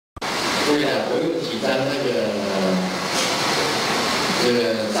对啊，我有几张这个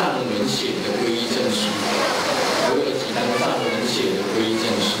藏文写的皈依证书，我有几张藏文写的皈依证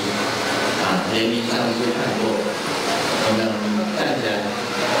书啊，联名上次看过，有没有？看起来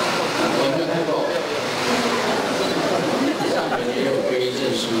我没有看过，上面也有皈依证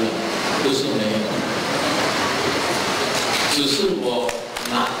书了，不是没有，只是我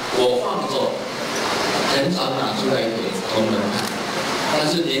放着，很少拿出来给同仁看，但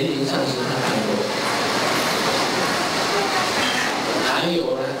是联名上师他看过。还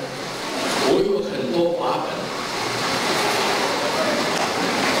有呢，我有很多法本，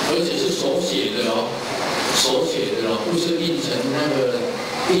而且是手写的哦，手写的哦，不是印成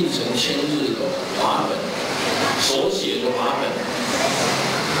签日的法本，手写的法本。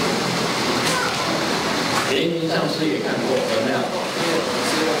联名上师也看过，有没有？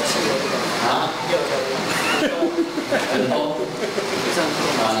啊？很多。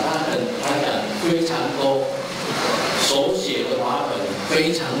啊，他讲非常多。手写的法本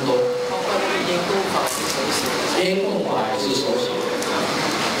非常多，包括那个烟供法是手写的，烟供法也是手写的，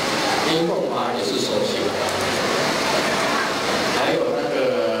烟供法也是手写的，还有那个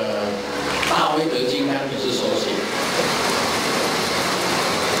大威德金刚也是手写的，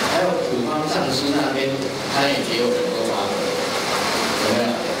还有普方上师那边他也有很多法本，有没有？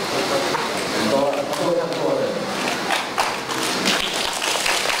很多都看过的。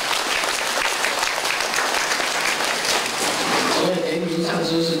联名上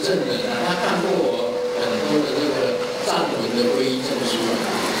师是证人啊，他看过我很多的这个藏文的皈依证书，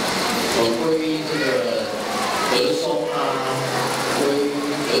我皈依这个德松啊，皈依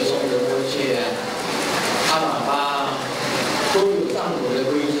德松仁波切啊，哈玛巴都有藏文的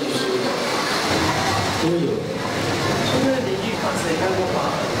皈依证书的，都有。因为邻居考试也看过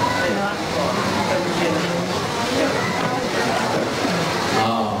法，对他跟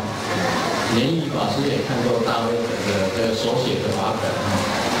啊。联谊法师也看过大卫的手写的法本，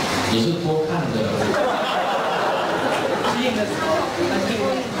你是多看的。复印的时候，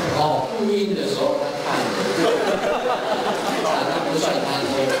哦，复印的时候他看的，那不算他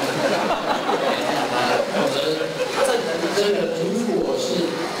多看。这个如果是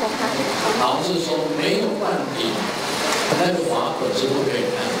老师说没有半点，那个法本是不可以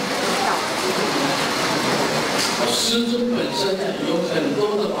看的。师尊本身呢有很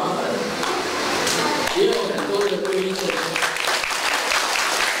多的法本。也有很多的皈依证书，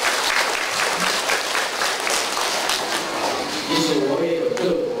其实我也有各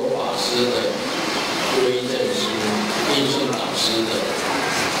国法师的皈依证书，印顺老师的，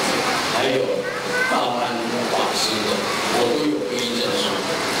还有道安法师的，我都有皈依证书。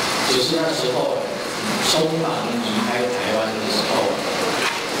只是那时候匆忙离开台湾的时候，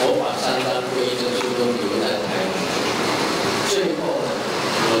我把3张皈依证书都留在台湾，最后呢。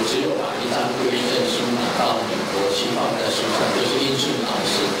我只有把1张皈依证书拿到美国去放在书上，就是印顺老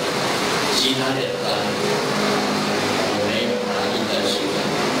师，其他2张我没有把它印在书上。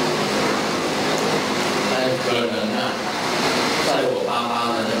但可能啊，在我爸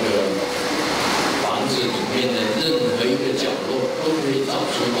爸的那个房子里面的任何一个角落，都可以找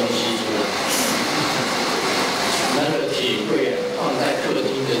出东西出来。那个铁柜啊，放在客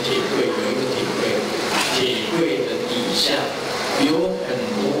厅的铁柜有一个铁柜，铁柜的底下。有很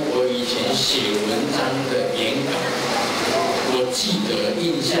多我以前写文章的原稿，我记得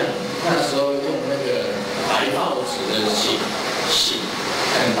印象那时候用那个白报纸的写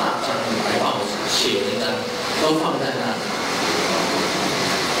很大张的白报纸写文章，都放在那里。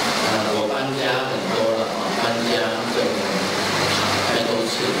我搬家很多了啊，搬家这个太多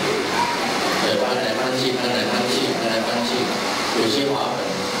次，搬来搬去，搬来搬去，搬来搬去，有些法本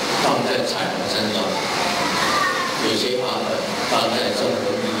放在彩虹山庄。有些法本放在中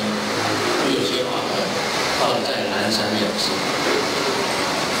和医，有些法本放在南山药师，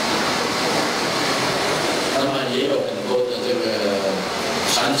那么也有很多的这个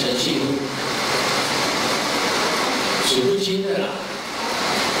传承信物，数不清的啦。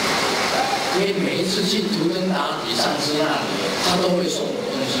因为每一次去图登达比上师那里，他都会送我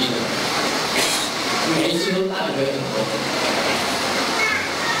东西的，每一次都带回很多。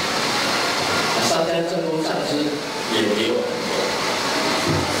上家正宫上师也给我很多，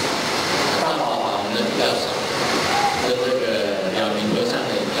大宝法王的比较少，跟这个了明和尚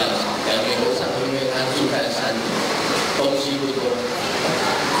的也比较少。了明和尚因为他住在山里，东西不多，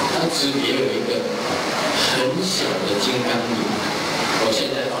他只给我一个很小的金刚铃，我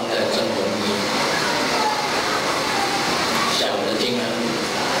现在放在正红衣，小的金刚铃，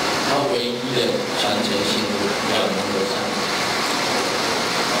他唯一的传承信物了明和尚。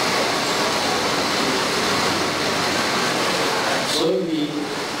所以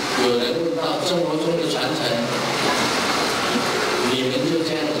有人生活中的传承，你们就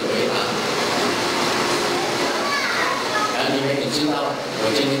这样子回答。然后你们也知道，我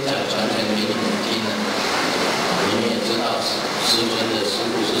今天讲传承给你们听了，你们也知道师尊的师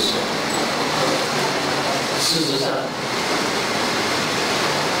父是谁。事实上，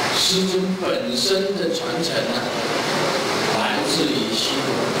师尊本身的传承呢，来自于西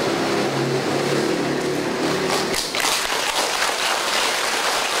方。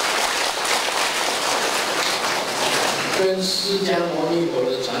跟释迦牟尼佛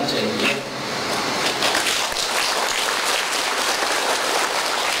的传承一样，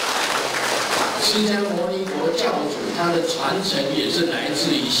释迦牟尼佛教主他的传承也是来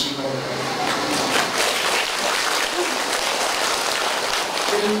自于西方，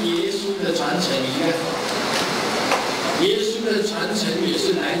跟耶稣的传承一样，耶稣的传承也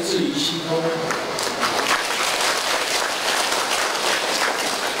是来自于西方。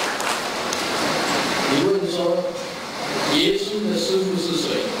你问说，耶稣的师父是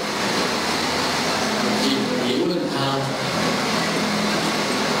谁？你问他，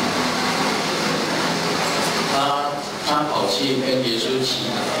他跑去跟耶稣祈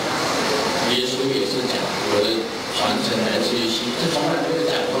祷，耶稣也是讲我的传承来自于西，他从来没有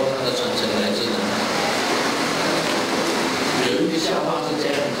讲过他的传承来自哪里。有一个笑话是这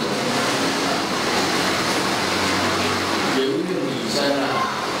样子，有一个女生啊，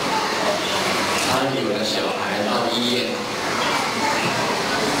她有了小孩到医院。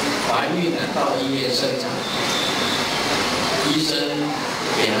怀孕了，到医院生产，医生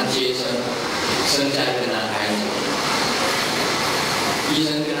给她接生，生下一个男孩子。医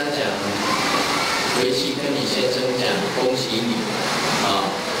生跟她讲，回去跟你先生讲，恭喜你，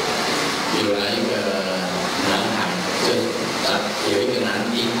有了一个男孩，就有一个男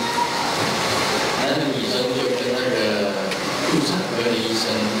丁。那个女生就跟那个妇产科的医生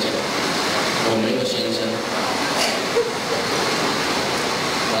讲，我没有先生。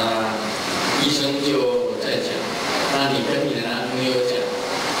医生就在讲，那你跟你的男朋友讲，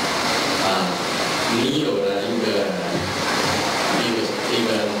你有了一个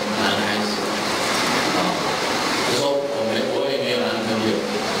男孩子，他说我也没有男朋友，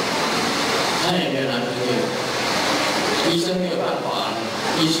他也没有男朋友，医生没有办法，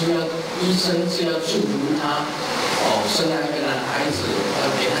医生是要祝福他，生了一个男孩子，要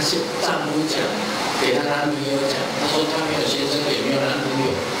给他丈夫讲，给他男朋友讲，他说他没有先生，也没有男朋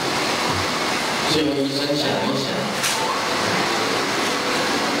友。最后医生想一想，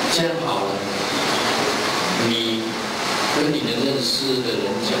这样好了，你跟你的认识的人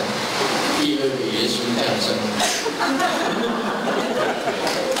讲，第二个耶稣降生。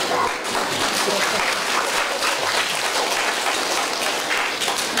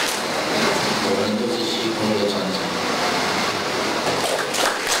我们都是虚空的传承。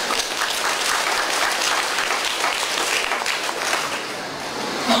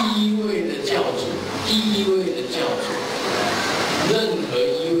第一位的教主，任何一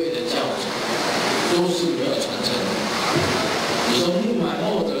位的教主都是没有传承的。你说穆罕默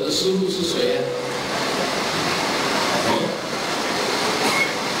德的师父是谁呀？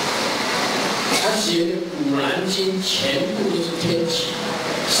他写的《古兰经》全部都是天启，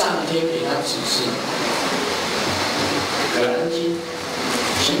上天给他指示。《古兰经》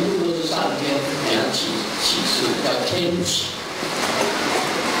全部都是上天给他启示，叫天启。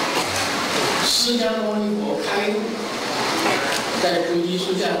释迦牟尼佛开悟，在菩提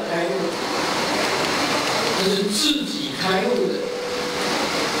树下开悟，这是自己开悟的。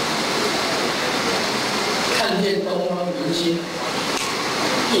看见东方明星，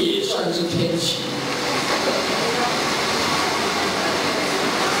也算是天启。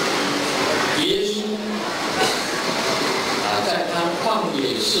耶稣在他旷野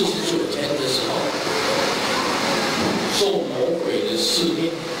49天的时候，受魔鬼的试炼。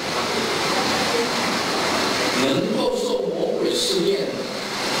能够受魔鬼试炼，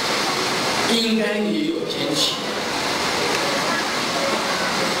应该也有天启。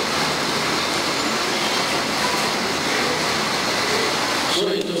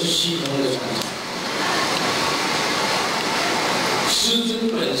所以都是虚空的传承。师尊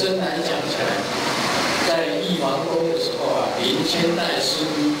本身来讲起来，在义皇宫的时候林千代师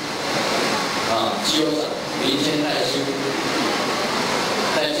姑基友长林千代师姑，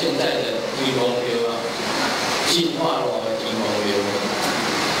在现在的地宫庙进化了我们地宫庙，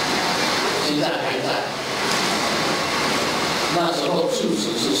现在还在。那时候住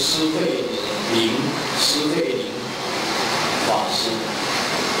持是施费林法师，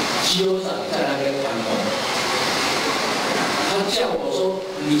基友长在那边看工，他叫我说：“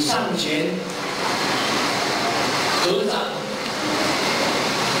你上前合掌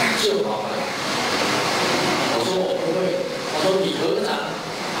就好了。”礼合掌，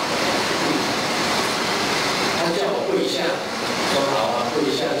他叫我跪下，说好啊，跪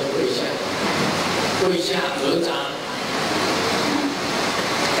下就跪下，跪下合掌，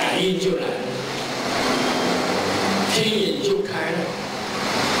感应就来了，天眼就开了。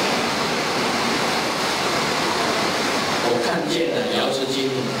我看见了《药师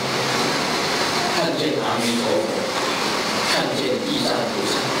经》，看见阿弥陀佛，看见地藏菩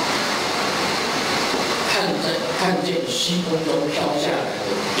萨，看见虚空中飘下来的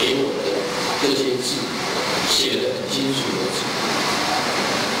给我的这些字，写得很清楚的字，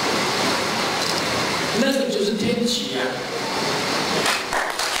那个就是天启呀。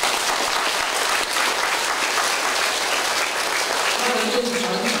当然就是传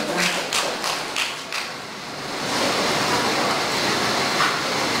承啊。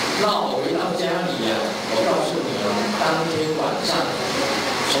那我回到家里呀，我告诉你哦，当天晚上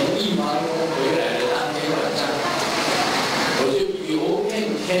从一毛宫回来的当天晚上，我就游遍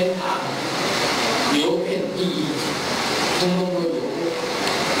天堂，游遍地狱，通通都游过。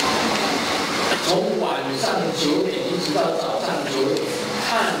从晚上9点一直到早上9点，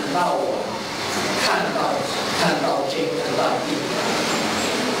看到晚，看到天，看到地。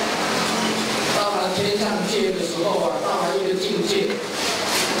到了天上界的时候啊，到了一个境界。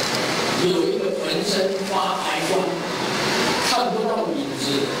有一个浑身发白光，看不到影子。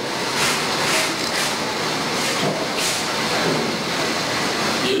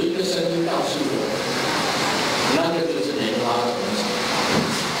有一个声音告诉我，那个就是莲花童子，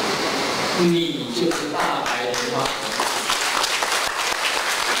你就是大白莲花。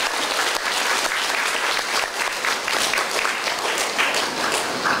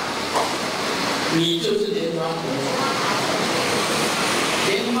你就是莲花童子。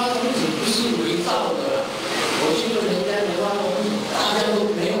莲花童子不是伪造的，我去问人家莲花童子，大家都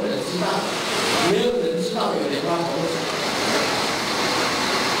没有人知道，没有人知道有莲花童子。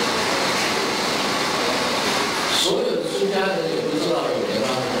所有的出家人也不知道有莲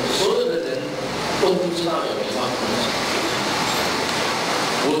花童子，所有的人都不知道有莲花童子。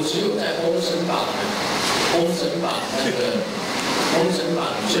我只有在封神榜那个封神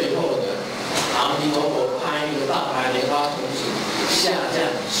榜最后的阿弥陀佛拍一个大白莲花童子。下降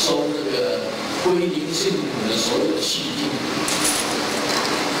收这个归零性母的所有器具，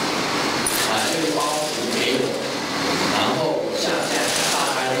把这个包袱给我，然后我下降，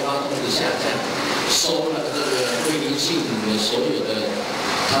大白莲花童子下降，收了这个归零性母的所有的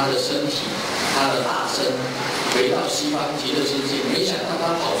他的身体，他的大身，回到西方极乐世界。没想到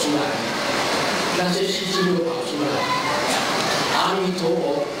他跑出来，那些细菌又跑出来。阿弥陀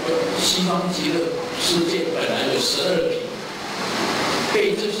佛，西方极乐世界本来有12品。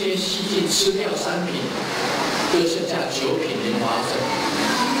被这些细菌吃掉3品，就剩下9品莲花生。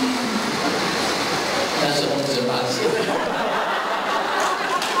但是红尘法师，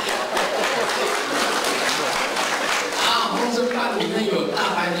红尘法里面有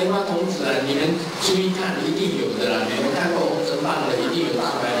大白莲花童子啊，你们注意看，一定有的啦。你们看过红尘法的，一定有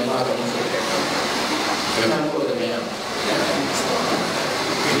大白莲花童子。有看过的没有？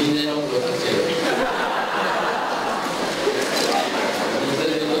你那种我不见了。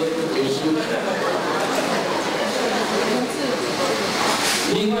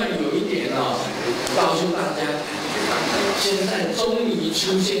另外有一点哦，告诉大家，现在终于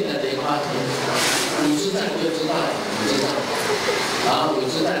出现了莲花童子，武之赞就知道了，然后武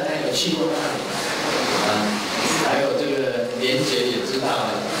之赞他有去过那里，还有这个莲姐也知道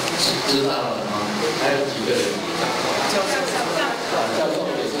了啊，还有几个人，教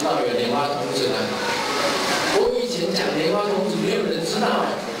授也知道有莲花童子呢。我以前讲莲花童子，没有人知道，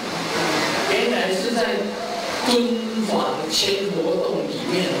原来是在敦煌千佛洞里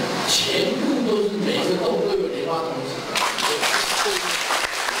面，全部都是每个洞都有莲花童子。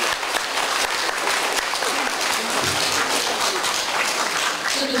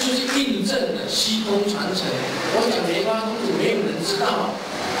这个就是印证了西空传承。我讲莲花童子，没有人知道，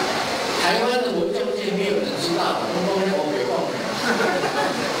台湾的佛教界没有人知道，通通我给忘了。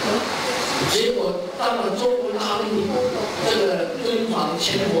结果到了中国大陆这个敦煌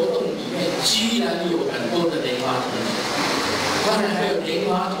千佛洞里面，居然有很多的莲花童子，当然还有莲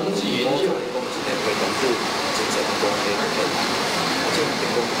花童子研究。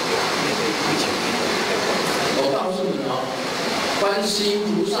我告诉你哦，观世音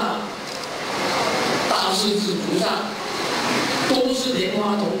菩萨、大势至菩萨都是莲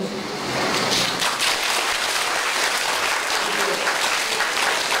花童子。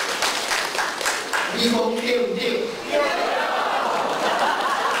你讲对不对？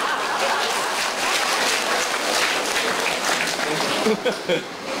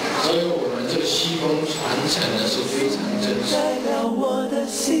所以我们这个西风传承呢，